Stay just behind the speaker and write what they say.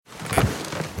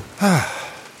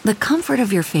The comfort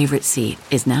of your favorite seat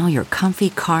is now your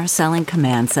comfy car selling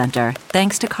command center,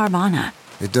 thanks to Carvana.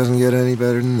 It doesn't get any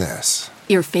better than this.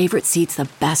 Your favorite seat's the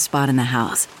best spot in the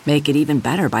house. Make it even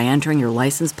better by entering your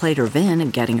license plate or VIN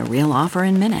and getting a real offer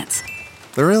in minutes.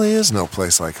 There really is no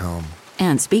place like home.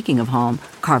 And speaking of home,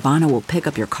 Carvana will pick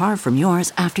up your car from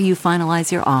yours after you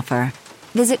finalize your offer.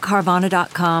 Visit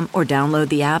Carvana.com or download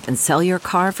the app and sell your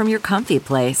car from your comfy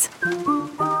place.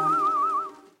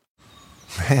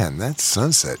 Man, that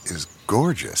sunset is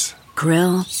gorgeous.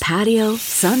 Grill, patio,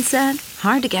 sunset.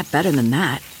 Hard to get better than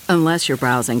that. Unless you're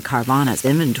browsing Carvana's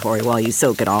inventory while you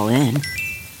soak it all in.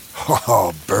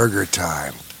 Oh, burger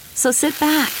time. So sit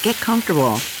back, get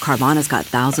comfortable. Carvana's got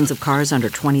thousands of cars under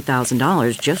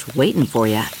 $20,000 just waiting for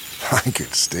you. I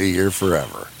could stay here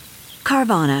forever.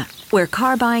 Carvana, where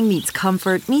car buying meets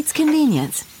comfort meets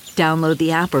convenience. Download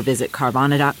the app or visit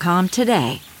Carvana.com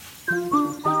today.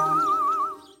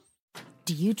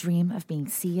 Do you dream of being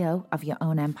CEO of your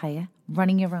own empire,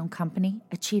 running your own company,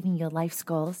 achieving your life's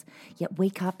goals, yet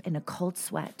wake up in a cold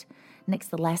sweat next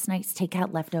to last night's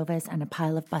takeout leftovers and a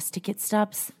pile of bus ticket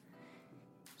stubs?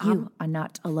 You are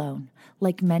not alone.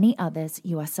 Like many others,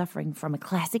 you are suffering from a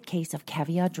classic case of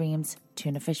caviar dreams,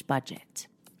 tuna fish budget.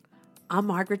 I'm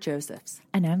Margaret Josephs.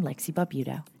 And I'm Lexi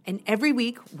Barbuto. And every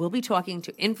week, we'll be talking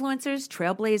to influencers,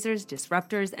 trailblazers,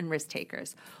 disruptors, and risk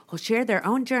takers who'll share their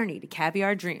own journey to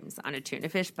caviar dreams on a tuna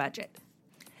fish budget.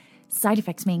 Side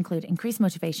effects may include increased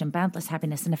motivation, boundless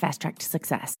happiness, and a fast track to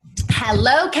success.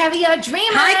 Hello, Caviar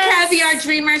Dreamers. Hi, Caviar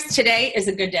Dreamers. Today is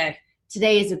a good day.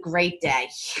 Today is a great day.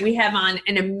 We have on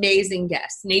an amazing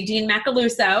guest, Nadine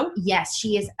Macaulso. Yes,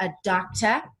 she is a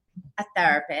doctor, a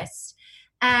therapist,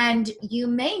 and you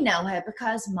may know her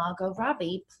because Margot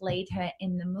Robbie played her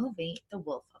in the movie The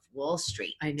Wolf of Wall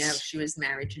Street. I know. She was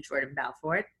married to Jordan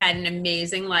Belfort, had an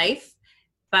amazing life,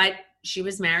 but she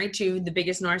was married to the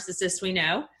biggest narcissist we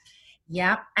know.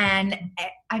 Yep. And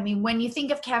I mean, when you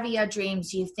think of Caviar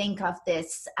Dreams, you think of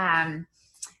this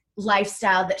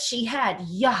lifestyle that she had,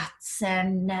 yachts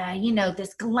and,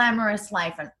 this glamorous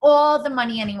life and all the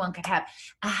money anyone could have,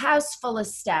 a house full of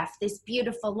stuff, this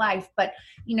beautiful life. But,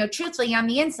 truthfully, on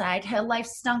the inside, her life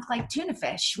stunk like tuna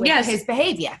fish with his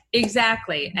behavior.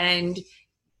 Exactly. And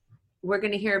we're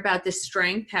going to hear about the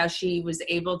strength, how she was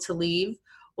able to leave,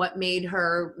 what made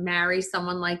her marry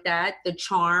someone like that, the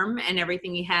charm and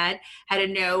everything he had, how to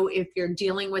know if you're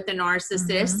dealing with a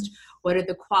narcissist, what are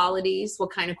the qualities,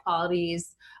 what kind of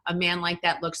qualities a man like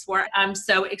that looks for. I'm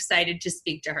so excited to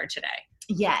speak to her today.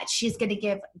 Yeah, she's going to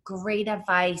give great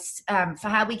advice for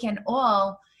how we can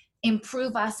all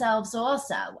improve ourselves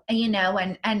also,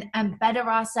 and better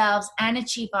ourselves and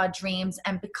achieve our dreams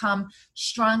and become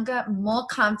stronger, more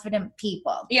confident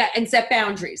people. Yeah, and set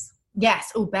boundaries.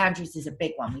 Yes. Oh, boundaries is a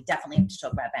big one. We definitely have to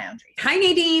talk about boundaries. Hi,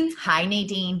 Nadine. Hi,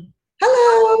 Nadine.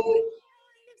 Hello.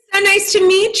 So nice to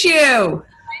meet you.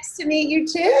 Nice to meet you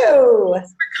too.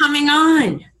 Thanks for coming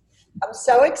on. I'm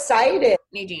so excited.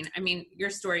 Nadine, I mean, your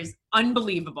story is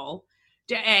unbelievable,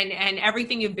 and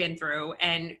everything you've been through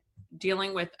and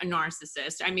dealing with a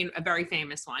narcissist. I mean, a very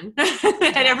famous one.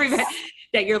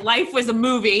 That your life was a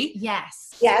movie.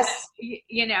 Yes. Yes.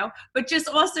 But just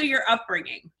also your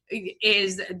upbringing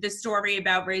is the story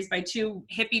about raised by two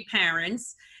hippie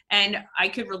parents. And I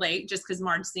could relate just because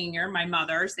Marge Sr., my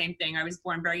mother, same thing. I was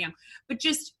born very young. But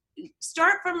just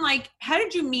start from how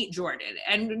did you meet Jordan?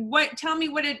 And tell me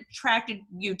what attracted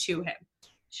you to him?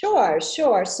 Sure.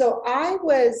 So I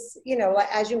was,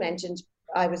 as you mentioned,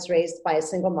 I was raised by a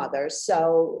single mother.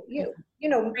 So,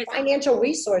 financial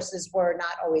resources were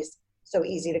not always so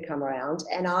easy to come around.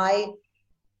 And I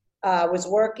was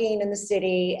working in the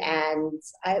city, and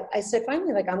I said,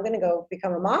 finally, I'm going to go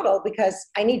become a model because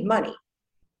I need money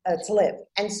to live.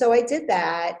 And so I did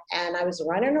that, and I was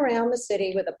running around the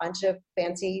city with a bunch of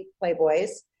fancy playboys.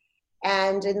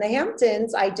 And in the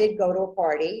Hamptons, I did go to a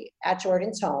party at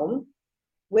Jordan's home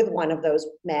with one of those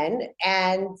men,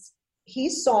 and he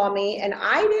saw me, and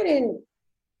I didn't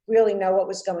really know what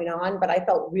was going on, but I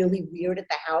felt really weird at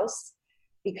the house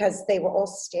because they were all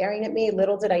staring at me.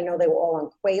 Little did I know they were all on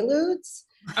Quaaludes.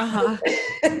 Uh-huh.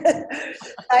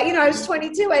 I was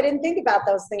 22. I didn't think about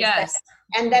those things. Yes.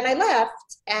 And then I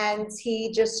left, and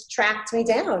he just tracked me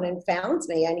down and found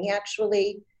me. And he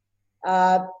actually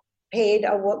made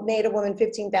a woman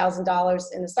 $15,000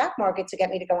 in the stock market to get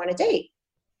me to go on a date.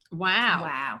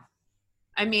 Wow.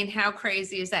 I mean, how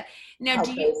crazy is that? Now,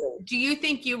 do you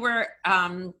think you were,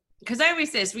 because I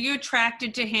always say this, were you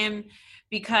attracted to him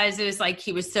because it was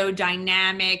he was so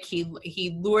dynamic,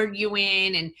 he lured you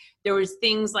in, and there was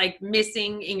things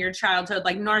missing in your childhood,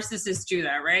 like narcissists do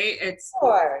that, right?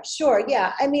 Sure,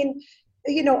 yeah. I mean,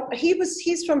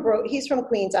 he's from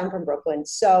Queens. I'm from Brooklyn.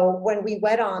 So when we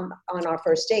went on our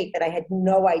first date that I had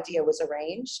no idea was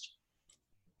arranged,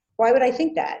 why would I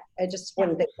think that? I just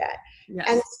wouldn't think that. Yes.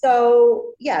 And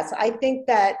so, yes, I think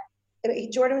that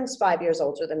Jordan was 5 years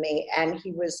older than me, and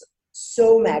he was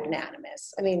so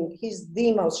magnanimous. I mean, he's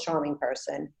the most charming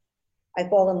person. I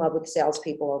fall in love with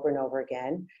salespeople over and over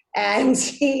again. And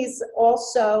he's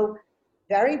also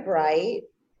very bright,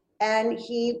 and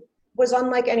he was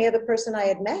unlike any other person I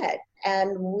had met.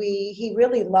 And he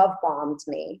really love bombed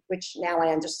me, which now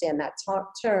I understand that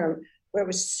term, where it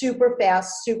was super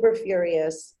fast, super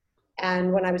furious.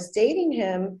 And when I was dating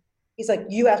him, he's like,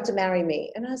 you have to marry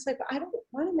me. And I was like, I don't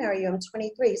want to marry you. I'm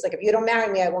 23. He's like, if you don't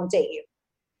marry me, I won't date you.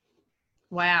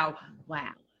 Wow.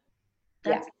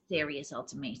 That's a serious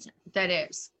ultimatum. That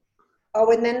is.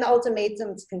 Oh, and then the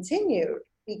ultimatums continued,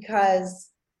 because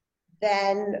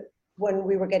then when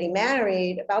we were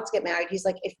about to get married, he's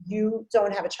like, if you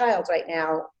don't have a child right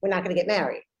now, we're not going to get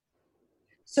married.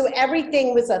 So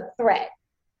everything was a threat.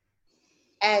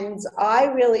 And I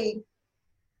really,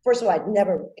 first of all, I'd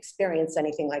never experienced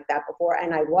anything like that before,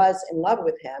 and I was in love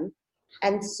with him.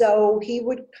 And so he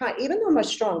would even though I'm a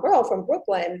strong girl from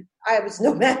Brooklyn, I was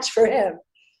no match for him.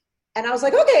 And I was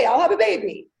like, okay, I'll have a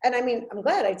baby. And I mean, I'm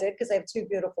glad I did, because I have 2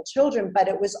 beautiful children, but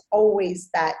it was always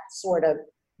that sort of,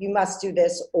 you must do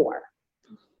this or.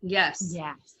 Yes.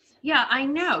 Yeah, I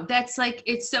know. That's like,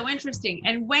 it's so interesting.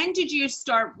 And when did you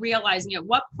start realizing, at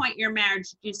what point in your marriage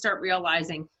did you start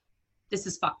realizing this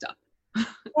is fucked up?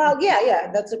 Well,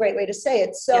 yeah, that's a great way to say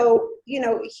it. So,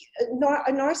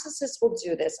 a narcissist will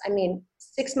do this. I mean,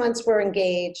 6 months we're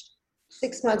engaged,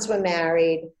 6 months we're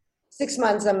married, 6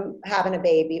 months I'm having a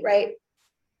baby, right?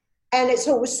 And it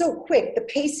was so quick. The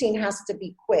pacing has to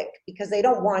be quick, because they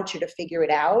don't want you to figure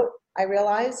it out, I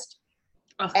realized.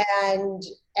 Oh.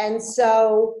 And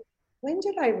so when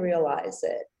did I realize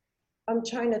it? I'm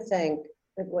trying to think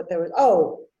of what there was.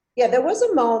 Oh, yeah, there was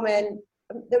a moment.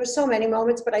 There were so many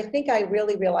moments, but I think I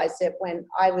really realized it when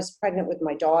I was pregnant with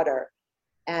my daughter,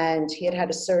 and he had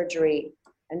a surgery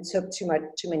and took too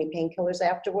many painkillers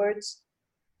afterwards.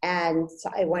 And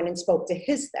so I went and spoke to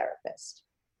his therapist.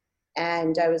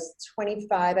 And I was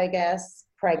 25, I guess,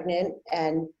 pregnant.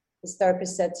 And his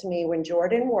therapist said to me, when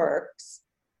Jordan works,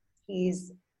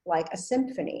 he's like a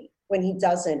symphony. When he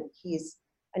doesn't, he's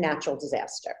a natural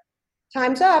disaster.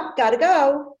 Time's up, gotta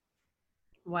go.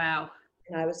 Wow.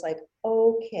 And I was like,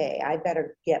 okay, I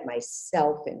better get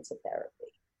myself into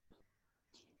therapy.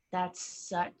 That's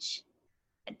such,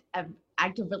 I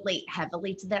can relate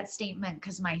heavily to that statement,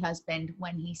 because my husband,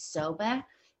 when he's sober,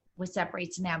 we're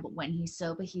separated now, but when he's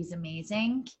sober, he's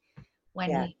amazing. When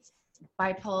he's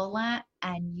bipolar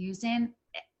and using,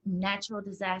 natural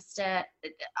disaster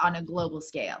on a global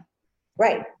scale.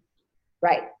 Right.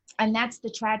 And that's the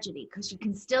tragedy, because you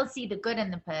can still see the good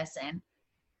in the person,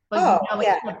 but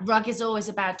the rug is always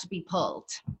about to be pulled.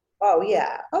 Oh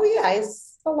yeah,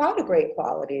 it's a lot of great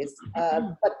qualities.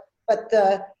 But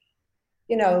the,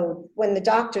 when the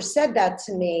doctor said that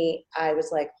to me, I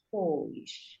was like, holy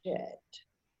shit.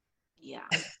 Yeah.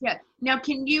 Now,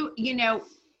 can you,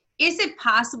 is it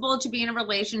possible to be in a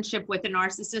relationship with a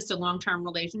narcissist, a long-term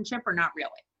relationship, or not really?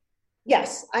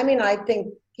 Yes. I mean, I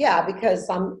think, because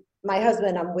my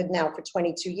husband I'm with now for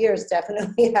 22 years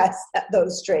definitely has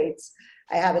those traits.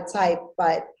 I have a type,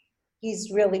 but he's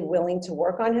really willing to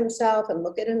work on himself and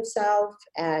look at himself,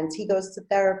 and he goes to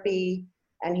therapy,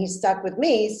 and he's stuck with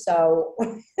me. So,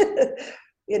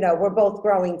 we're both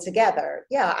growing together.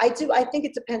 Yeah, I do. I think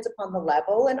it depends upon the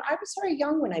level. And I was very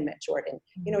young when I met Jordan.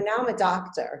 Now I'm a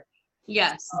doctor.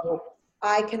 Yes. So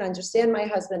I can understand my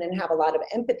husband and have a lot of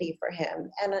empathy for him.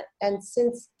 And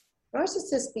since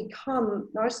narcissists become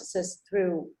narcissists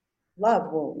through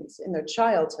love wounds in their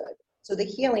childhood, so the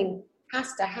healing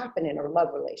has to happen in a love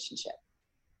relationship.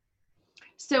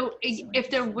 So if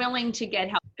they're willing to get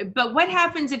help, but what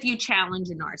happens if you challenge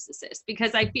a narcissist?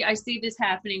 Because I see this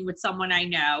happening with someone I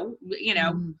know,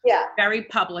 very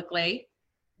publicly.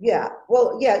 Yeah.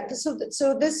 Well, yeah. So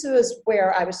this was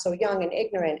where I was so young and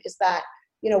ignorant, is that,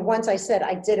 once I said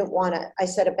I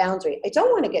set a boundary. I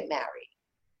don't want to get married.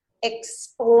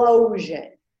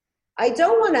 Explosion. I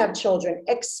don't want to have children.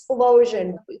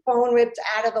 Explosion. Phone ripped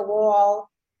out of the wall.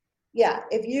 Yeah.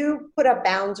 If you put up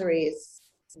boundaries,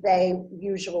 they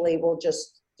usually will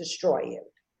just destroy you.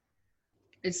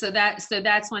 And so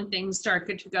that's when things start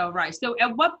to go right. So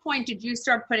at what point did you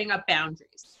start putting up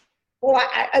boundaries? Well,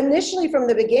 I initially from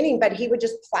the beginning, but he would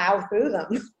just plow through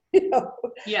them.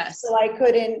 Yes. So I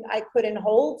couldn't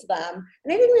hold them,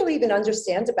 and I didn't really even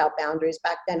understand about boundaries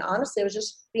back then. Honestly, it was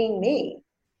just being me,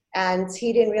 and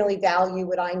he didn't really value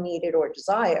what I needed or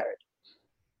desired.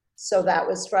 So that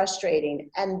was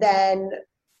frustrating. And then,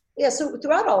 so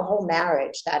throughout our whole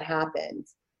marriage, that happened.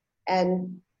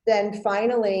 And then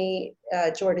finally,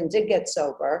 Jordan did get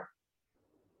sober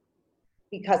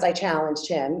because I challenged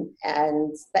him.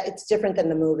 And it's different than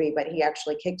the movie, but he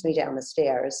actually kicked me down the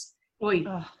stairs. Oy.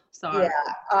 Oh, sorry.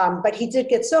 Yeah, but he did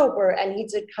get sober, and he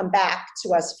did come back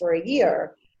to us for a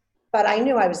year. But I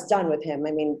knew I was done with him.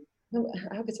 I mean,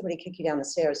 how could somebody kick you down the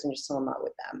stairs and you're still not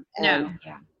with them? No.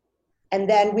 Yeah. And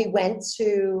then we went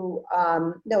to,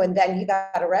 and then he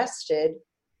got arrested.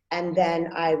 And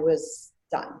then I was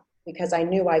done because I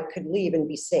knew I could leave and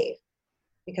be safe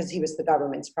because he was the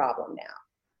government's problem now.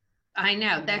 I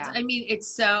know I mean,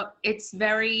 it's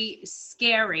very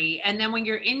scary. And then when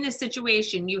you're in this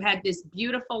situation, you had this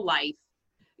beautiful life,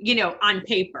 on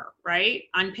paper, right?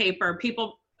 On paper,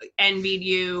 people envied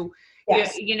you.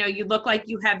 Yes. You look like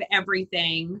you have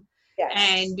everything.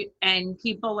 Yes. And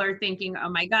people are thinking, oh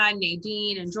my God,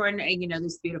 Nadine and Jordan,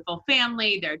 this beautiful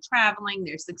family, they're traveling,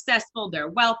 they're successful, they're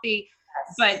wealthy.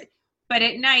 Yes. But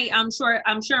at night, I'm sure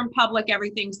in public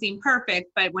everything seemed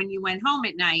perfect. But when you went home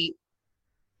at night,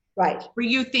 right, were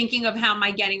you thinking of how am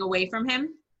I getting away from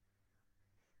him?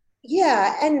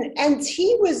 Yeah, and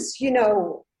he was,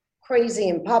 crazy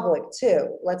in public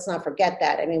too. Let's not forget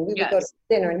that. I mean, we would go to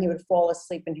dinner and he would fall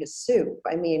asleep in his soup.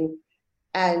 I mean,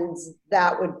 and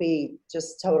that would be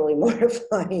just totally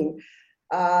mortifying.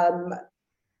 But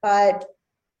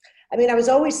I mean, I was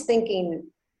always thinking,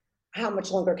 how much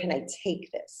longer can I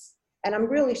take this? And I'm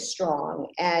really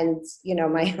strong. And,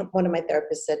 one of my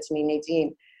therapists said to me,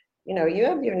 Nadine, you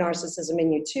have your narcissism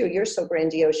in you too. You're so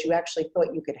grandiose. You actually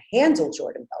thought you could handle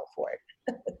Jordan Belfort.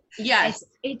 Yes.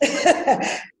 It's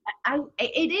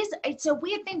a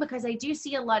weird thing because I do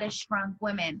see a lot of shrunk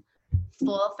women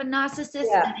full of narcissists.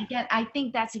 Yeah. And again, I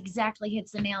think that's exactly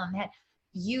hits the nail on the head.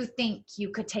 You think you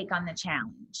could take on the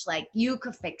challenge. Like you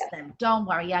could fix them. Don't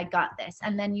worry, I got this.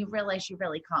 And then you realize you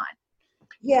really can't.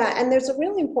 Yeah. And there's a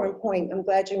really important point. I'm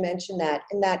glad you mentioned that.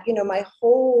 And that, my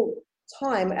whole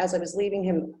time as I was leaving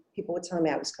him, people would tell me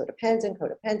I was codependent.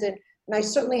 And I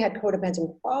certainly had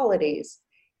codependent qualities.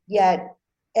 Yet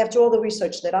after all the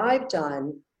research that I've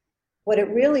done, what it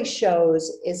really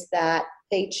shows is that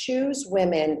they choose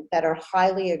women that are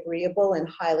highly agreeable and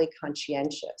highly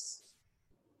conscientious.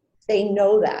 They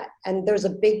know that. And there's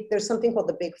something called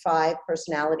the Big Five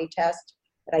personality test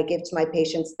that I give to my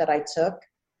patients that I took.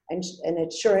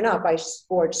 And sure enough, I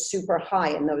scored super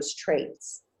high in those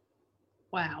traits.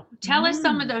 Wow. Tell us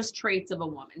some of those traits of a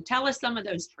woman. Tell us some of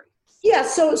those traits. Yeah,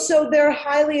 so they're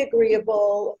highly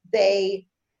agreeable.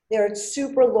 They're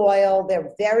super loyal.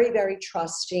 They're very, very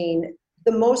trusting.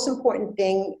 The most important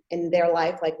thing in their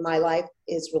life, like my life,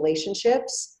 is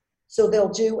relationships. So they'll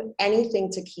do anything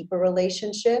to keep a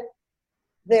relationship.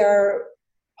 They're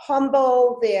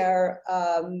humble. They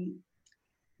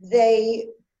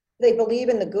believe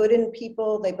in the good in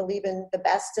people. They believe in the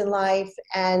best in life,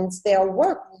 and they'll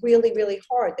work really, really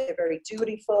hard. They're very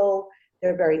dutiful.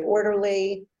 They're very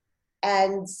orderly.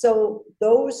 And so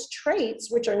those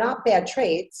traits, which are not bad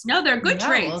traits. No, they're good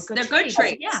traits. They're good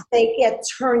traits. Yeah. They get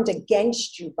turned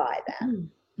against you by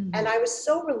them. Mm-hmm. And I was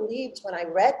so relieved when I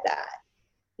read that,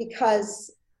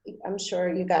 because I'm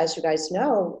sure you guys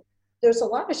know, there's a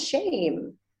lot of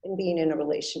shame in being in a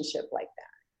relationship like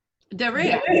that. There is.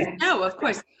 Yeah. No, of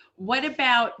course. What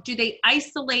about, do they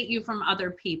isolate you from other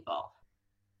people?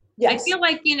 Yes. I feel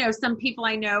like, some people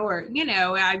I know, or,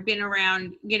 I've been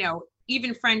around,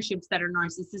 even friendships that are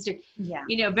narcissistic,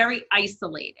 very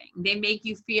isolating. They make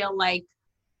you feel like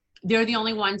they're the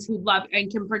only ones who love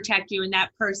and can protect you, and that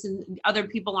person, other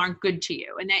people aren't good to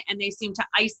you, and they seem to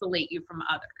isolate you from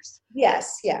others.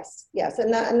 Yes,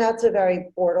 and that's a very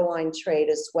borderline trait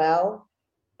as well.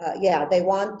 They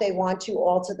want you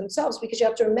all to themselves, because you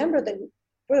have to remember that you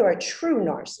are a true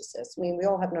narcissist. I mean, we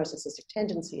all have narcissistic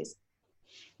tendencies.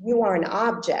 You are an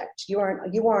object. You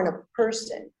aren't a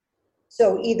person.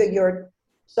 So either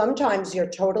sometimes you're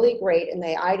totally great and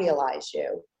they idealize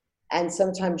you, and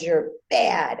sometimes you're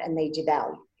bad and they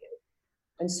devalue you.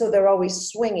 And so they're always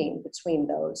swinging between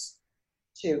those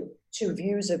two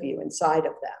views of you inside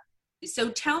of them. So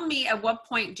tell me, at what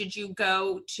point did you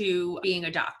go to being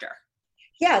a doctor?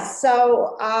 Yes.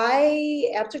 So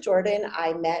after Jordan,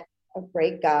 I met a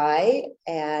great guy,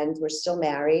 and we're still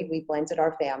married. We blended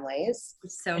our families,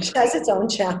 which has its own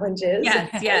challenges.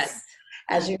 Yes.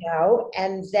 As you know.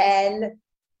 And then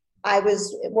I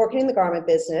was working in the garment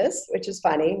business, which is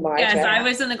funny. Marcia. Yes, I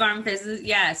was in the garment business.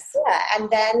 Yes. Yeah. And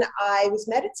then I was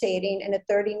meditating, and at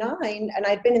 39, and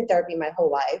I'd been in therapy my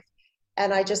whole life.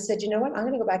 And I just said, you know what? I'm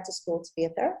going to go back to school to be a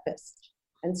therapist.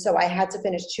 And so I had to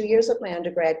finish 2 years of my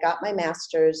undergrad, got my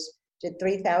master's, did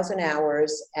 3,000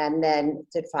 hours, and then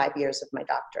did 5 years of my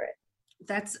doctorate.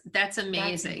 That's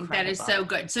amazing. That's that is so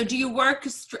good. So do you work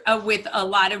with a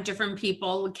lot of different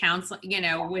people, counseling,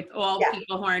 with all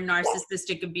people who are in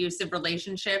narcissistic, abusive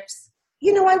relationships?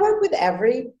 I work with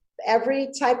every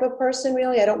type of person,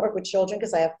 really. I don't work with children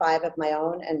because I have 5 of my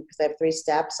own, and because I have 3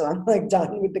 steps, so I'm like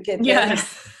done with the kids.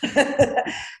 Yes.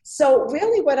 So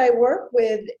really what I work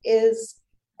with is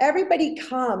everybody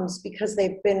comes because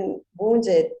they've been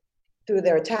wounded through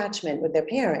their attachment with their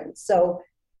parents. So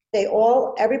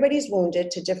everybody's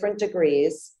wounded to different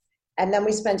degrees. And then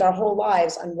we spend our whole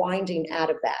lives unwinding out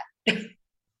of that.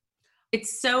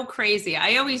 It's so crazy.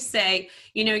 I always say,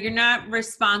 you're not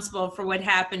responsible for what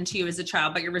happened to you as a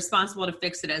child, but you're responsible to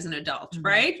fix it as an adult,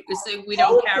 right? So we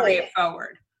don't carry it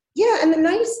forward. Yeah. And the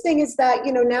nice thing is that,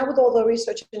 now with all the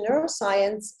research in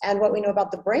neuroscience and what we know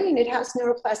about the brain, it has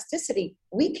neuroplasticity.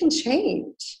 We can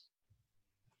change.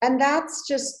 And that's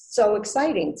just so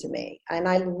exciting to me. And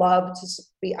I love to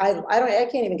be, I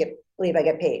can't even believe I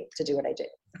get paid to do what I do.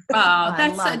 Oh,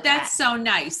 that's so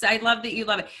nice. I love that you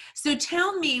love it. So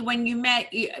tell me, when you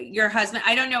met your husband,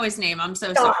 I don't know his name. I'm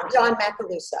so sorry. John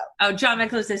Macaulso. Oh, John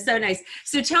Macaulso. So nice.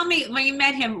 So tell me, when you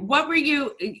met him, what were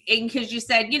you, because you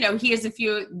said, he has a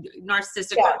few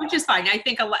narcissistic, which is fine. I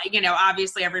think a lot,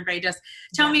 obviously everybody does.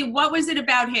 Tell me, what was it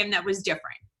about him that was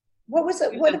different? What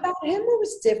about him that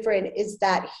was different is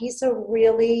that he's a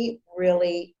really,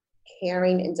 really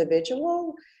caring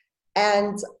individual.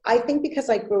 And I think because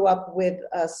I grew up with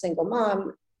a single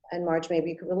mom, and Marge,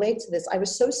 maybe you could relate to this, I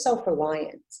was so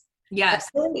self-reliant. Yes.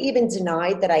 I didn't even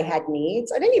deny that I had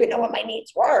needs. I didn't even know what my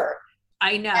needs were.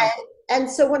 I know. And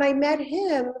so when I met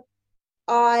him,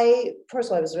 first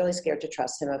of all, I was really scared to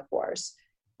trust him, of course.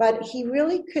 But he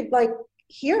really could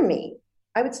hear me.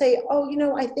 I would say, oh,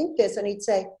 I think this. And he'd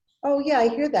say, oh, yeah, I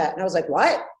hear that. And I was like,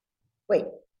 what? Wait,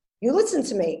 you listen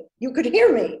to me. You could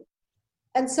hear me.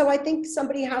 And so I think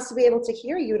somebody has to be able to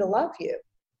hear you to love you.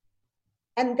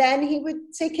 And then he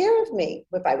would take care of me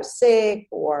if I was sick,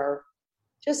 or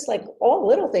just all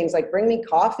little things, like bring me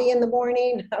coffee in the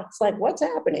morning. I was like, what's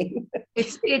happening?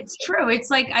 It's true.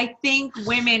 It's I think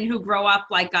women who grow up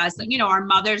like us, our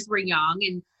mothers were young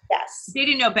and yes, they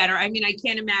didn't know better. I mean, I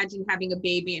can't imagine having a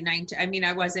baby at 19. I mean,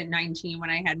 I wasn't 19 when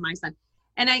I had my son.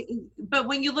 But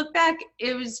when you look back,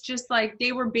 it was just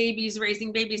they were babies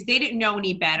raising babies. They didn't know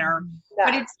any better. Yeah.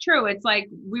 But it's true. It's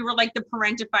we were like the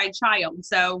parentified child.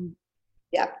 So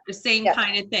the same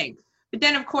kind of thing. But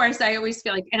then, of course, I always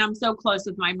feel and I'm so close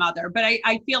with my mother, but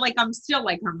I feel like I'm still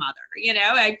like her mother,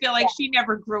 I feel like she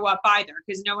never grew up either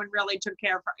because no one really took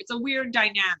care of her. It's a weird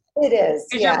dynamic. It is.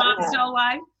 Is your mom still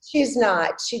alive? She's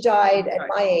not. She died at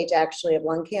my age, actually, of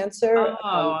lung cancer.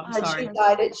 Oh, I'm sorry.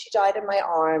 She died in my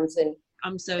arms, and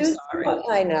I'm so sorry.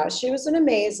 I know. She was an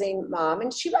amazing mom.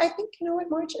 And I think,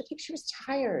 Marge, I think she was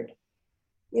tired.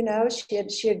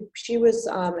 She was,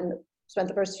 and spent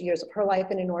the first few years of her life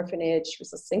in an orphanage. She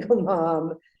was a single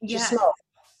mom. She smoked.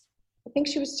 I think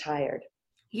she was tired.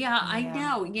 Yeah, I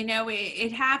know.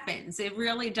 It happens. It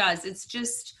really does. It's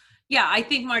just, I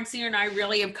think Marcia and I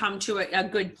really have come to a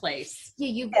good place. Yeah,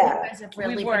 you guys have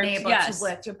really been able to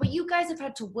work through it. But you guys have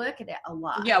had to work at it a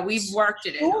lot. Yeah, we've worked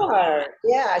at it. Sure.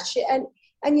 Yeah.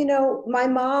 My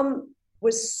mom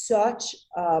was such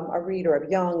a reader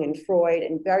of Jung and Freud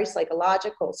and very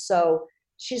psychological. So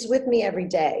she's with me every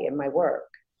day in my work.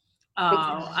 Oh,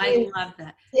 I love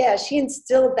that. Yeah, she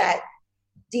instilled that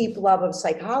deep love of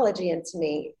psychology into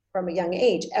me from a young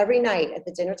age. Every night at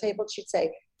the dinner table, she'd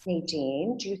say,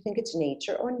 Nadine, do you think it's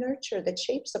nature or nurture that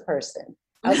shapes a person?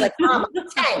 I was like, Mom, I'm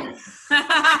 10.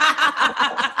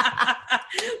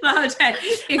 Mom, 10.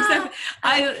 Except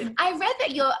I read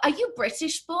that are you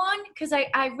British born? Because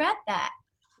I read that.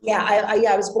 Yeah,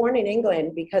 I was born in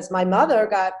England because my mother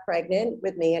got pregnant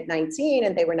with me at 19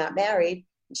 and they were not married.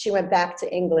 She went back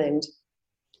to England.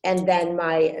 And then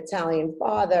my Italian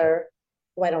father,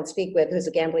 who I don't speak with, who's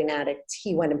a gambling addict,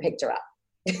 he went and picked her up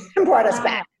and brought us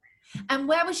back. And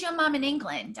where was your mom in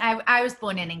England? I was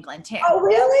born in England too. Oh,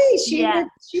 really?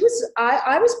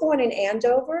 I was born in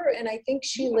Andover, and I think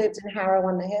she lived in Harrow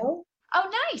on the Hill. Oh,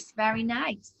 nice. Very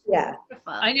nice. Yeah.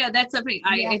 Beautiful. I know. That's so funny.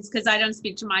 It's because I don't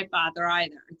speak to my father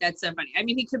either. That's so funny. I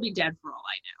mean, he could be dead for all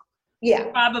I know. Yeah.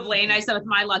 Probably. And I said with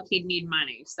my luck, he'd need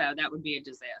money. So that would be a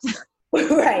disaster.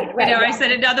 Right. I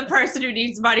said another person who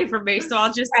needs money from me. So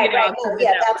I'll just,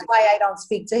 that's why I don't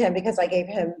speak to him, because I gave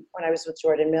him, when I was with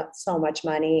Jordan, so much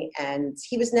money. And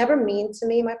he was never mean to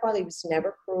me. My father, he was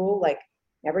never cruel,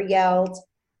 never yelled.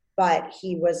 But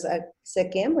he was a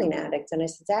sick gambling addict. And I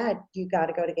said, Dad, you got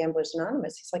to go to Gamblers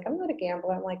Anonymous. He's like, I'm not a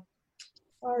gambler. I'm like,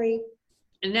 sorry.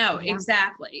 No,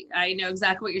 exactly. I know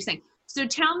exactly what you're saying. So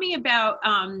tell me about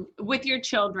with your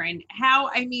children, how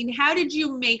did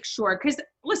you make sure, because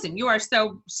listen, you are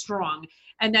so strong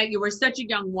and that you were such a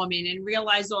young woman and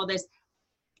realized all this.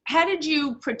 How did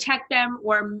you protect them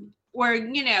or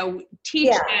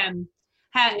teach them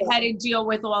how to deal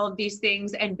with all of these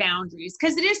things and boundaries?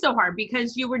 Because it is so hard,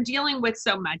 because you were dealing with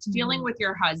so much, dealing with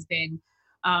your husband,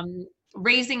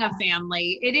 raising a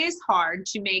family. It is hard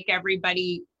to make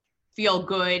everybody feel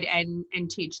good and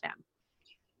teach them.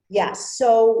 Yes.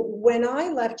 So when I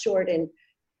left Jordan,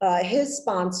 his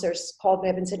sponsors called me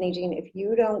up and said, Nadine, if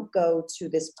you don't go to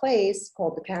this place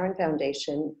called the Karen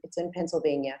Foundation, it's in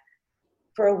Pennsylvania,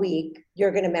 for a week,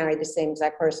 you're going to marry the same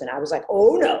exact person. I was like,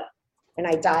 oh no. And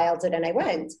I dialed it and I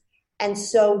went. And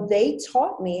so they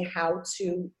taught me how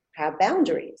to have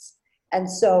boundaries. And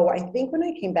so I think when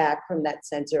I came back from that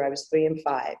center, I was 3 and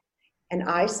 5. And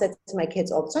I said to my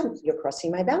kids all the time, you're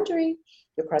crossing my boundary.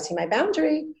 You're crossing my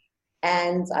boundary.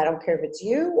 And I don't care if it's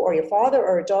you or your father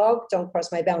or a dog, don't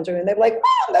cross my boundary. And they're like,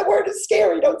 Mom, that word is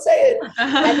scary. Don't say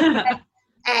it.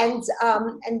 And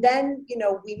then,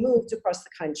 we moved across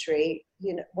the country,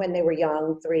 when they were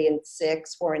young, 3 and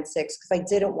 6, 4 and 6, because I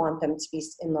didn't want them to be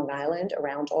in Long Island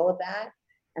around all of that.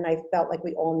 And I felt like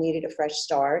we all needed a fresh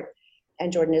start.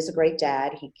 And Jordan is a great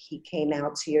dad. He came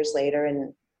out 2 years later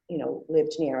and,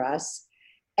 lived near us.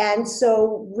 And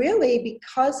so really,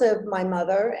 because of my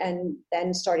mother and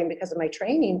then starting because of my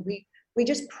training, we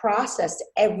just processed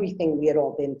everything we had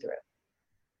all been through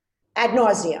ad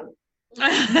nauseum.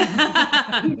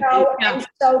 And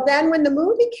so then when the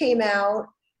movie came out,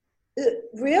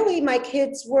 really my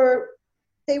kids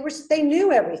they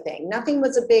knew everything. Nothing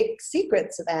was a big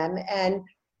secret to them. And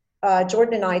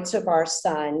Jordan and I took our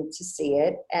son to see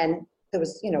it, and there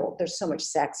was, there's so much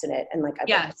sex in it. And like,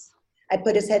 I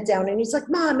put his head down and he's like,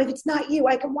 Mom, if it's not you,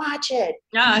 I can watch it.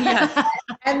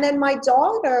 And then my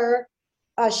daughter,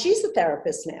 she's a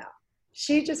therapist now.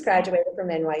 She just graduated from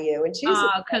NYU, and she's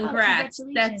congrats.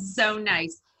 That's so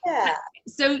nice. Yeah.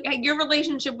 So your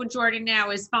relationship with Jordan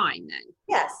now is fine then?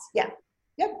 Yes. Yeah.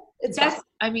 Yep.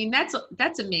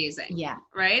 That's amazing. Yeah.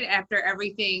 Right? After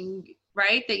everything,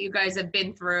 right, that you guys have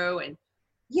been through. And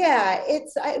yeah,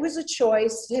 it was a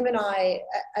choice. Him and I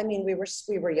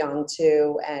we were young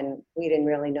too, and we didn't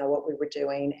really know what we were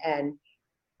doing. And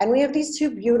we have these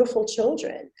 2 beautiful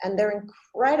children, and they're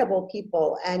incredible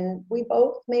people. And we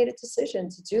both made a decision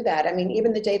to do that.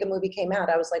 Even the day the movie came out,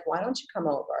 I was like, why don't you come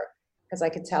over? Because I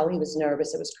could tell he was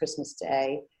nervous. It was Christmas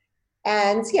Day.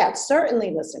 And yeah,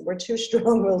 certainly, listen, we're 2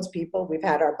 strong-willed people. We've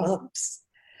had our bumps.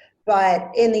 But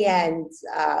in the end,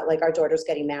 our daughter's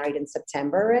getting married in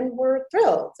September, and we're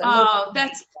thrilled.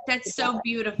 That's so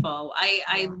beautiful.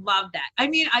 I love that.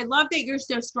 I love that you're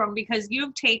so strong, because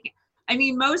you've taken,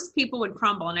 most people would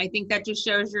crumble. And I think that just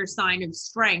shows your sign of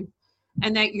strength,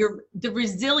 and that the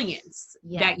resilience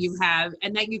that you have,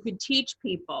 and that you could teach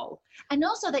people. And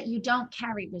also that you don't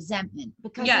carry resentment,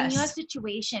 because in your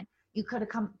situation, you could have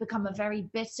become a very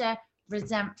bitter,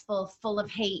 resentful, full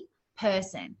of hate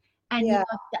person. And you're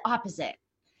the opposite.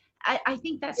 I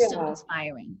think that's so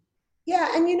inspiring.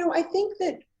 Yeah. And, I think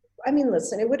that,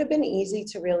 listen, it would have been easy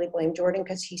to really blame Jordan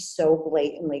because he's so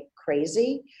blatantly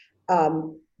crazy,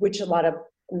 which a lot of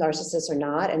narcissists are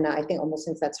not. And I think almost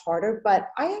since that's harder. But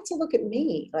I had to look at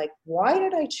me, like, why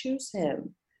did I choose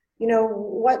him?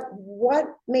 What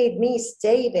made me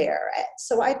stay there?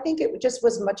 So I think it just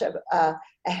was much of a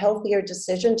healthier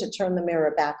decision to turn the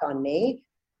mirror back on me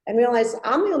and realize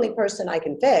I'm the only person I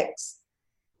can fix.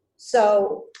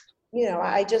 So,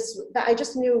 I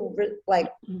just knew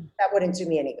that wouldn't do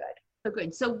me any good. So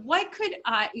good. So what could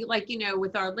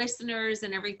with our listeners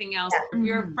and everything else, if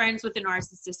you're friends with a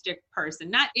narcissistic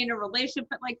person, not in a relationship,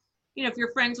 but if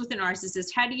you're friends with a narcissist,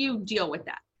 how do you deal with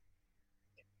that?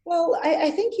 Well,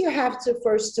 I think you have to,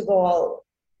 first of all.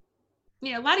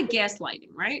 Yeah, a lot of gaslighting,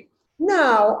 right?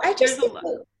 No, I just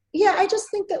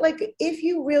think that if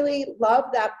you really love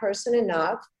that person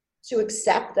enough to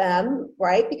accept them,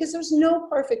 right? Because there's no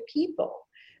perfect people.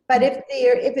 But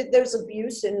if there's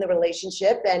abuse in the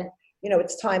relationship, and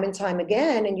it's time and time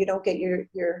again, and you don't get your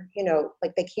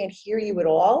they can't hear you at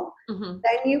all, then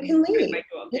you can leave.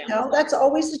 That's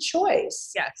always a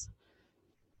choice. Yes.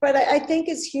 But I think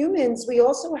as humans, we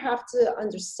also have to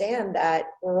understand that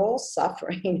we're all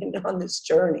suffering on this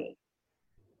journey.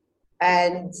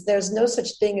 And there's no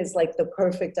such thing as the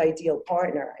perfect ideal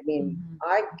partner.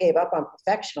 I gave up on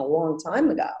perfection a long time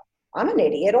ago. I'm an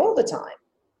idiot all the time.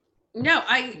 No,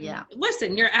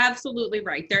 listen, you're absolutely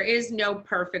right. There is no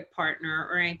perfect partner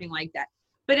or anything like that.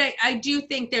 But I do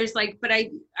think there's but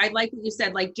I like what you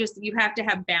said, just you have to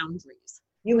have boundaries.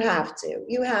 You have to.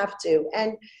 You have to.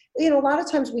 And, you know, a lot of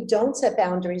times we don't set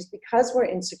boundaries because we're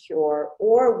insecure,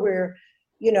 or we're,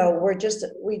 you know,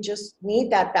 we just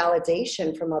need that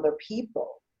validation from other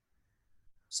people.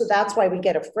 So that's why we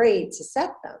get afraid to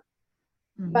set them.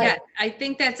 But yeah, I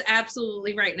think that's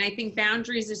absolutely right. And I think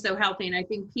boundaries are so healthy, and I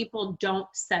think people don't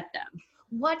set them.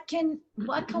 What can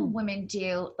women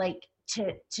do, like,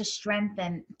 to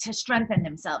strengthen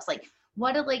themselves? Like,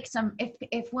 what are, like, some,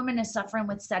 if women are suffering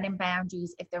with setting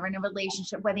boundaries, if they're in a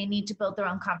relationship where they need to build their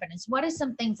own confidence, what are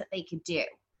some things that they could do?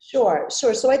 Sure.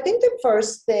 So I think the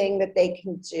first thing that they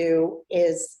can do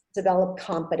is develop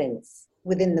confidence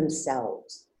within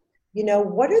themselves. You know,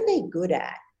 what are they good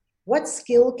at? What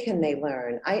skill can they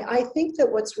learn? I think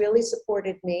that what's really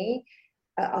supported me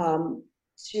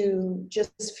to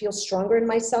just feel stronger in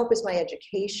myself is my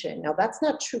education. Now, that's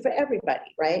not true for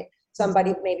everybody, right?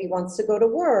 Somebody maybe wants to go to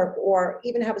work, or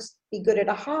even be good at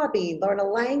a hobby, learn a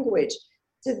language.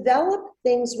 Develop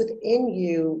things within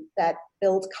you that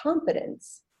build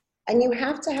confidence. And you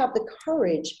have to have the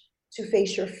courage to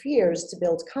face your fears to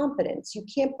build confidence. You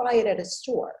can't buy it at a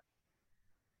store.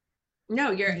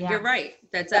 No, you're right.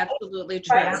 That's absolutely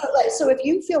true. Right. So if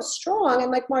you feel strong, and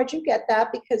like Marge, you get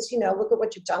that because, you know, look at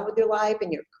what you've done with your life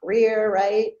and your career,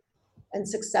 right? And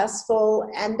successful.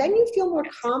 And then you feel more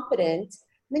confident.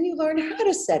 And then you learn how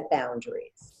to set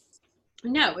boundaries.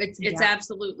 No, it's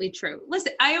absolutely true.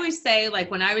 Listen, I always say, like,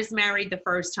 when I was married the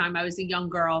first time, I was a young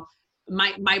girl.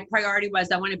 My priority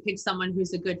was, I want to pick someone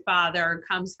who's a good father,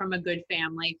 comes from a good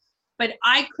family. But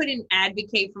I couldn't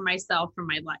advocate for myself for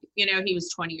my life. You know, he was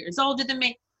 20 years older than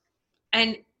me.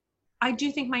 And I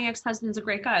do think my ex-husband's a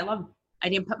great guy. I love him. I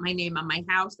didn't put my name on my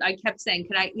house. I kept saying,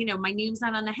 could I, you know, my name's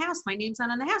not on the house. My name's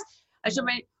not on the house. I said,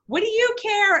 what do you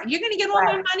care? You're going to get all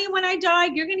my money when I die.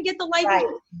 You're going to get the life,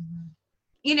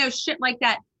 you know, shit like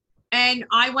that. And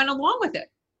I went along with it.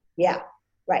 Yeah,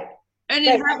 right. And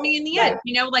it hurt me in the end,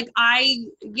 you know, like I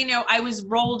was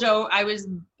rolled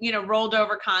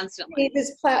over constantly.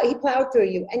 He plowed through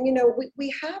you. And, you know,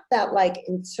 we have that, like,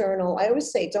 internal, I always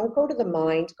say, don't go to the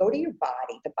mind, go to your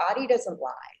body. The body doesn't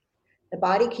lie. The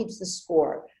body keeps the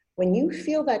score. When you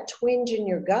feel that twinge in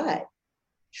your gut,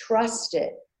 trust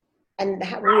it and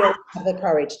really have the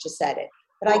courage to set it.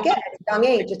 But I get it, at a young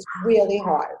age, it's really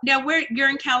hard. Now, you're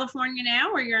in California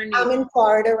now, or you're in New York? I'm in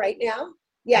Florida right now.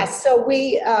 Yes. So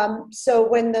so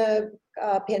when the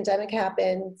pandemic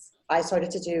happened, I started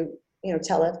to do, you know,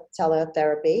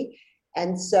 teletherapy.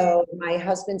 And so my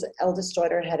husband's eldest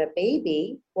daughter had a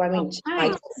baby. Well, I mean, my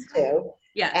kids too.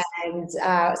 Yes. And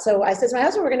so I said to my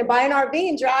husband, we're going to buy an RV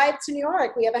and drive to New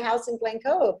York. We have a house in Glen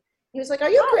Cove. He was like, are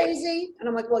you crazy? And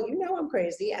I'm like, well, you know I'm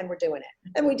crazy. And we're doing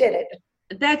it. And we did it.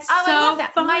 That's I love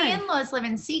that. fun. My in-laws live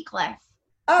in Seacliff.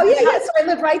 Oh, yeah. So I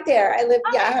live right there.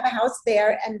 I have a house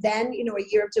there. And then, you know, a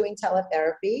year of doing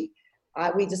teletherapy,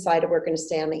 we decided we're going to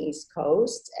stay on the East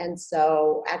Coast. And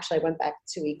so actually I went back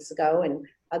 2 weeks ago and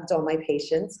hugged all my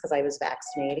patients because I was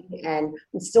vaccinated, and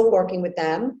I'm still working with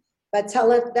them. But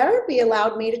teletherapy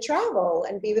allowed me to travel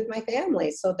and be with my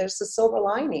family. So there's a silver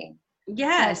lining.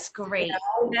 Yes. That's great. You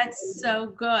know? That's so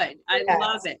good. I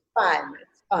love it. Fun.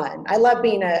 I love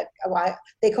being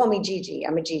they call me Gigi.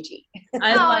 I'm a Gigi.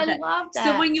 I love that.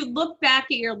 So when you look back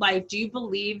at your life, do you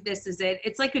believe this is it?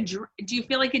 It's like do you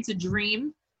feel like it's a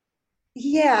dream?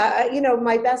 Yeah. You know,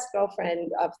 my best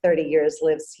girlfriend of 30 years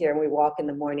lives here, and we walk in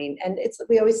the morning, and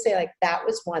we always say, like, that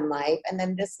was one life and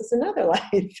then this is another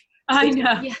life. I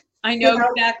know. Yeah. I know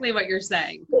exactly what you're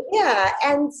saying. Yeah.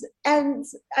 And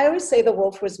I always say the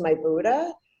wolf was my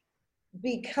Buddha,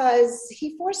 because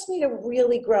he forced me to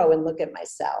really grow and look at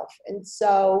myself. And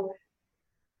so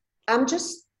I'm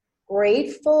just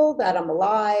grateful that I'm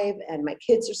alive and my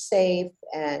kids are safe.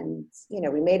 And, you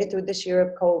know, we made it through this year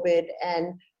of COVID,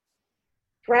 and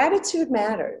gratitude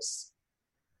matters.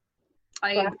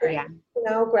 I agree. You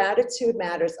know, gratitude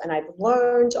matters. And I've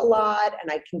learned a lot,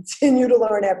 and I continue to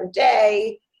learn every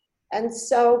day. And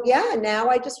so, yeah, now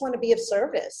I just want to be of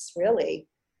service, really.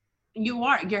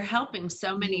 You're helping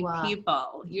so many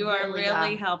people. You are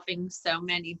really helping so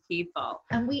many people.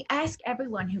 And we ask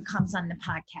everyone who comes on the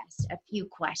podcast a few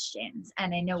questions.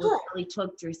 And I know we've really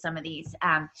talked through some of these.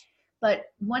 But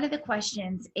one of the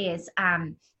questions is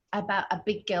about a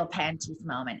big girl panties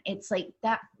moment. It's like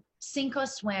that sink or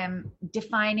swim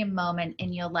defining moment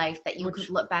in your life that you could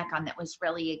look back on that was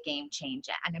really a game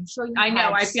changer. And I'm sure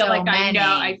I feel like I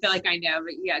know,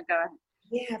 but yeah, go ahead.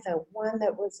 Yeah, the one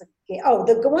that was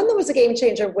the one that was a game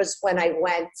changer was when I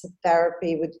went to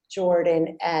therapy with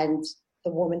Jordan, and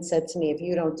the woman said to me, if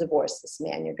you don't divorce this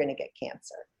man, you're going to get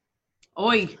cancer.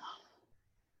 Oy.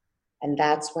 And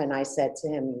that's when I said to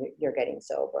him, you're getting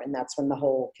sober. And that's when the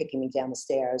whole kicking me down the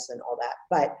stairs and all that.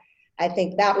 But I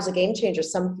think that was a game changer.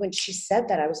 When she said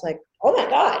that, I was like, oh my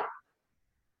God.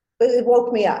 But it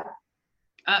woke me up.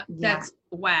 That's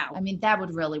wow. I mean, that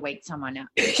would really wake someone up.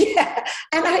 Yeah.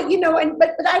 And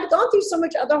but I'd gone through so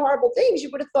much other horrible things. You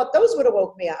would have thought those would have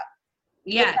woke me up.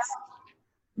 Yes.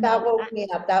 That woke me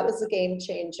up. That was a game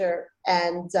changer.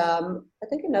 And I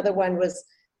think another one was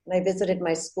when I visited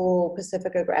my school,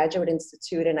 Pacifica Graduate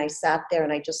Institute, and I sat there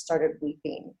and I just started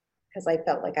weeping because I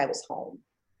felt like I was home.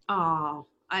 Oh,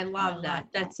 I love that.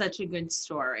 That's such a good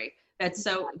story. That's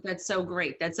so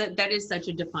great. That is such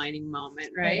a defining moment,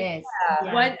 right? It is.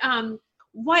 Yeah.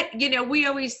 What we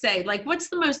always say, like, we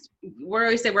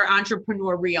always say we're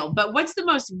entrepreneurial, but what's the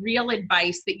most real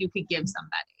advice that you could give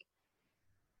somebody?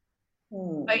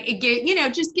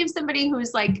 Just give somebody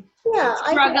who's like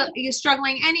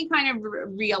struggling, any kind of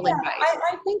real advice.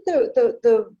 I think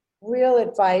the real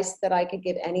advice that I could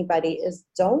give anybody is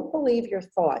don't believe your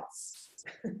thoughts.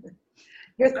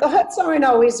 Your thoughts aren't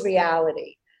always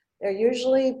reality. They're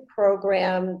usually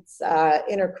programmed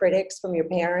inner critics from your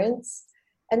parents.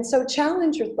 And so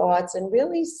challenge your thoughts and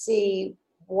really see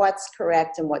what's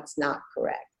correct and what's not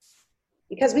correct.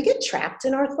 Because we get trapped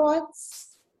in our thoughts.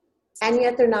 And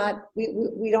yet they're not,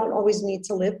 we don't always need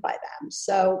to live by them.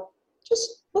 So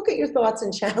just look at your thoughts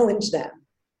and challenge them.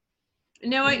 You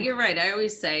know what? You're right. I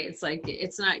always say it's like,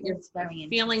 it's not, your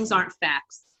feelings aren't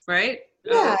facts, right?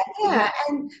 Yeah.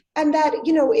 And that,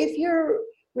 if you're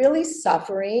really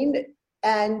suffering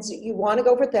and you want to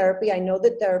go for therapy, I know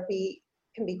that therapy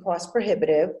can be cost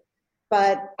prohibitive,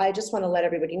 but I just want to let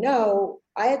everybody know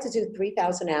I had to do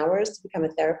 3,000 hours to become a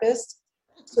therapist.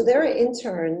 So there are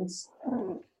interns,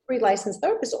 licensed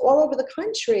therapists all over the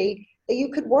country that you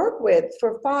could work with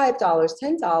for $5,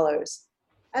 $10,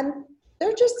 and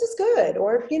they're just as good.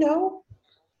 Or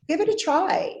give it a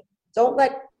try. Don't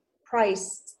let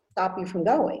price stop you from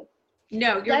going.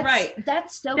 No, you're right.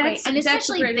 That's so great. And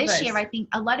especially this year, I think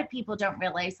a lot of people don't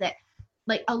realize that,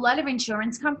 like, a lot of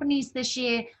insurance companies this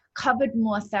year covered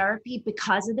more therapy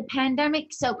because of the pandemic.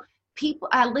 So people,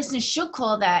 our listeners should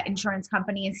call that insurance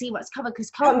company and see what's covered,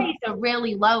 because copays are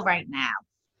really low right now.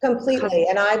 Completely.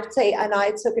 And I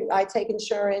take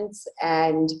insurance,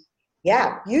 and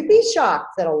yeah, you'd be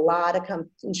shocked that a lot of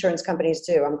insurance companies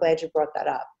do. I'm glad you brought that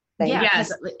up.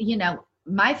 Yes.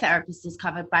 My therapist is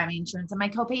covered by my insurance, and my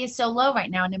copay is so low right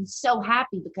now, and I'm so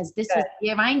happy because this was the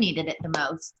year I needed it the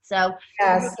most. So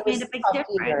yes, it made a big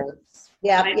difference.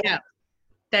 Yeah.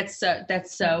 That's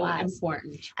so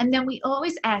important. And then we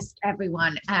always ask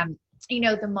everyone,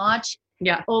 the March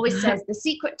always says the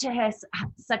secret to her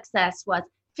success was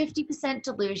 50%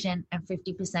 delusion and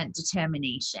 50%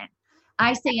 determination.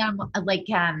 I say I'm like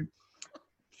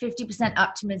 50%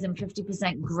 optimism,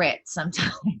 50% grit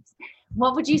sometimes.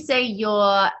 What would you say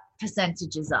your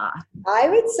percentages are? I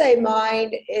would say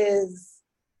mine is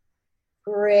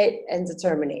grit and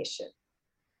determination.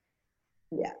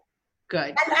 Yeah.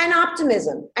 Good. And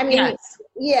optimism. I mean,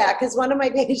 because one of my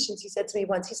patients, he said to me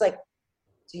once, he's like,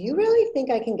 do you really think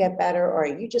I can get better, or are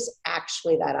you just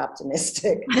actually that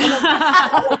optimistic?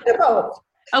 A little bit of both.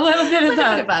 A little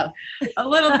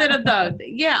bit of both.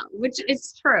 Yeah, which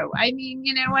is true. I mean,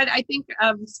 you know what? I think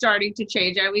I'm starting to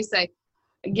change. I always say,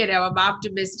 I'm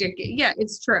optimistic. Yeah,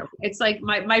 it's true. It's like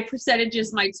my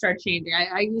percentages might start changing.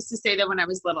 I used to say that when I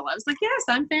was little. I was like, yes,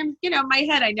 I'm in my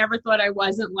head. I never thought I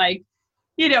wasn't like,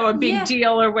 a big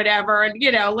deal or whatever. And,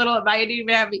 I didn't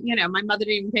even have, my mother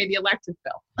didn't even pay the electric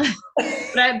bill.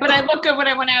 but I looked good when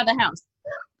I went out of the house.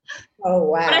 Oh,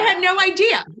 wow. But I had no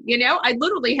idea, I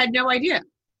literally had no idea.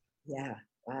 Yeah.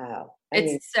 Wow.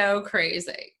 It's so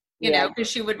crazy, because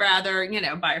she would rather,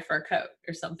 buy a fur coat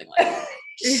or something like that.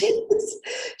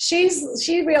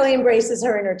 She really embraces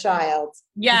her inner child.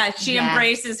 Yeah, she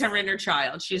embraces her inner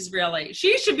child. She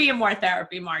should be in more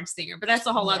therapy, Marge Singer, but that's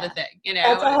a whole other thing,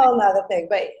 That's a whole other thing.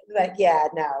 But yeah,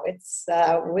 no, it's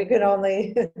we can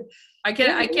only I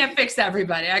can't fix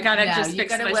everybody. I gotta just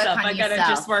fix myself. I gotta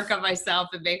just work on myself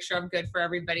and make sure I'm good for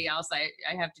everybody else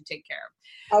I have to take care of.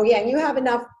 Oh yeah, and you have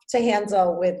enough to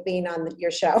handle with being on your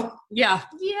show. Yeah.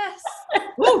 Yes.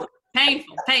 Woo,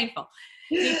 painful.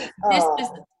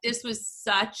 This was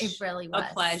such a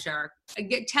pleasure.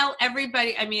 Tell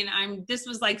everybody. I mean, this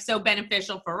was like so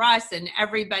beneficial for us and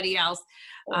everybody else.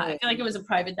 I feel like it was a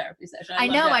private therapy session. I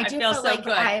know. I do feel so like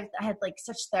good. I had like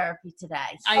such therapy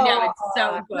today. I know, it's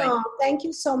so good. No, thank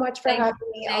you so much for having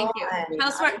me. Thank you.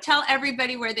 Tell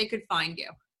everybody where they could find you.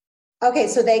 Okay,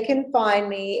 so they can find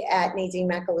me at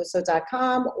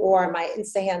NadineMacaluso.com, or my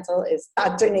Insta handle is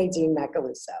Dr. Nadine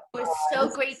Macaluso. It was so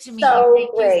great to meet So you.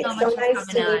 Thank great. you so So much for nice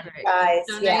to coming meet on. you guys.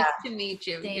 So Yeah. nice to meet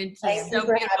you. Thank You're you. just so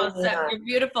for beautiful. having me on. You're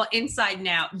beautiful inside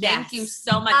now. Thank you Yes.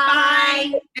 so much.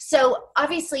 Bye. So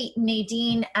obviously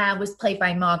Nadine was played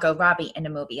by Margot Robbie in a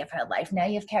movie of her life. Now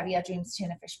you have Caviar Dreams,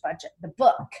 Tuna Fish Budget, the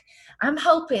book. I'm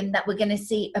hoping that we're going to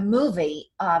see a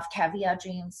movie of Caviar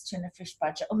Dreams, Tuna Fish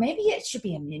Budget, or maybe it should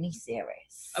be a mini-series.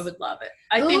 I would love it.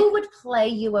 Who would play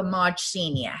you a Marge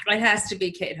Senior? It has to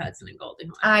be Kate Hudson and Goldie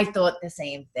Hawn. I thought the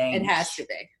same thing. It has to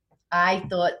be. I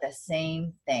thought the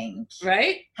same thing.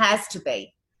 Right? Has to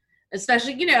be.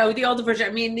 Especially, the older version.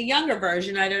 I mean, the younger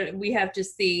version, we have to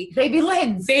see. Baby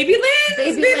Lynn. Baby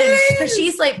Lynn! Because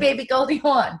she's like Baby Goldie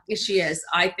Hawn. She is.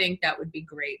 I think that would be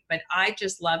great. But I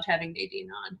just loved having Nadine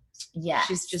on. Yeah.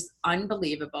 She's just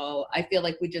unbelievable. I feel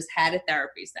like we just had a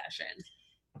therapy session.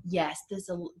 Yes,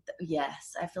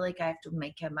 I feel like I have to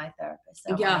make her my therapist.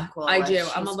 I do.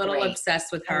 I'm a little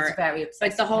obsessed with her. I was very obsessed.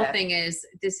 But the whole thing is,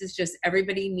 this is just,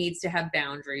 everybody needs to have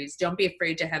boundaries. Don't be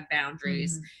afraid to have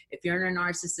boundaries. Mm-hmm. If you're in a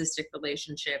narcissistic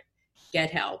relationship,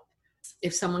 get help.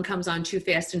 If someone comes on too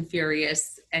fast and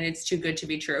furious and it's too good to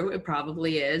be true, it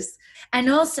probably is.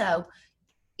 And also,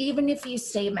 even if you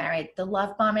stay married, the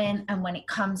love bombing, and when it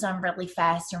comes on really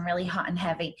fast and really hot and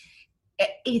heavy,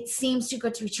 it seems too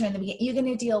good to be true in the beginning. You're going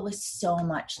to deal with so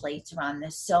much later on.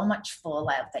 There's so much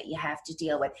fallout that you have to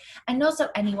deal with. And also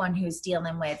anyone who's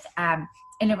dealing with,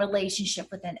 in a relationship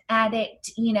with an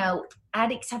addict,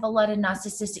 addicts have a lot of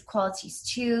narcissistic qualities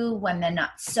too when they're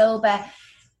not sober.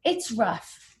 It's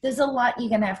rough. There's a lot you're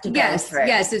going to have to go through.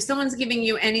 Yes. If someone's giving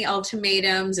you any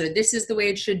ultimatums, or this is the way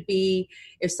it should be,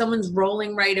 if someone's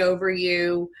rolling right over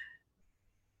you,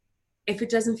 if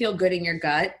it doesn't feel good in your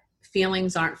gut,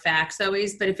 feelings aren't facts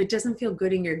always, but if it doesn't feel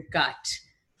good in your gut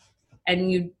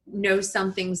and you know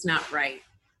something's not right,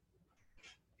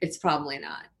 it's probably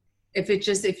not. If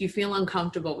you feel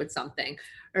uncomfortable with something,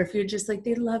 or if you're just like,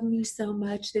 they love me so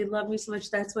much,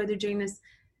 that's why they're doing this,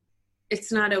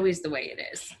 it's not always the way it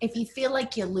is. If you feel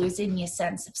like you're losing your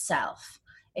sense of self,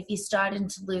 if you're starting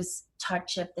to lose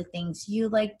touch of the things you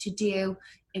like to do,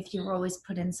 if you're always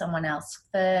putting someone else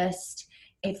first,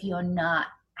 if you're not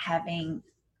having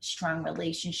strong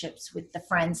relationships with the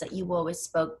friends that you always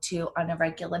spoke to on a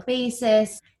regular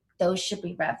basis, those should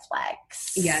be red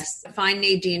flags. Yes. Find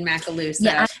Nadine Macaluso.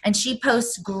 Yeah, and she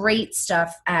posts great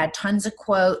stuff, tons of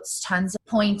quotes, tons of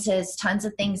pointers, tons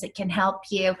of things that can help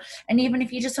you. And even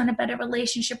if you just want a better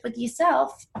relationship with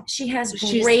yourself, she's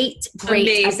great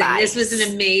amazing advice. This was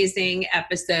an amazing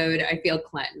episode. I feel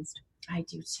cleansed. I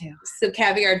do too. So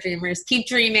Caviar Dreamers, keep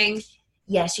dreaming.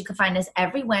 Yes, you can find us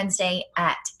every Wednesday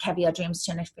at Caviar Dreams,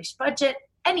 Tuna Fish Budget,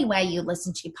 anywhere you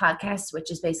listen to your podcasts,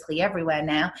 which is basically everywhere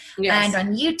now. Yes. And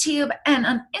on YouTube and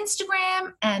on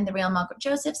Instagram and The Real Margaret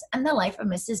Josephs and The Life of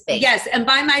Mrs. B. Yes, and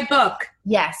buy my book.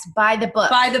 Yes, buy the book.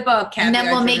 Buy the book, Caviar And then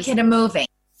we'll Dreamers. make it a movie.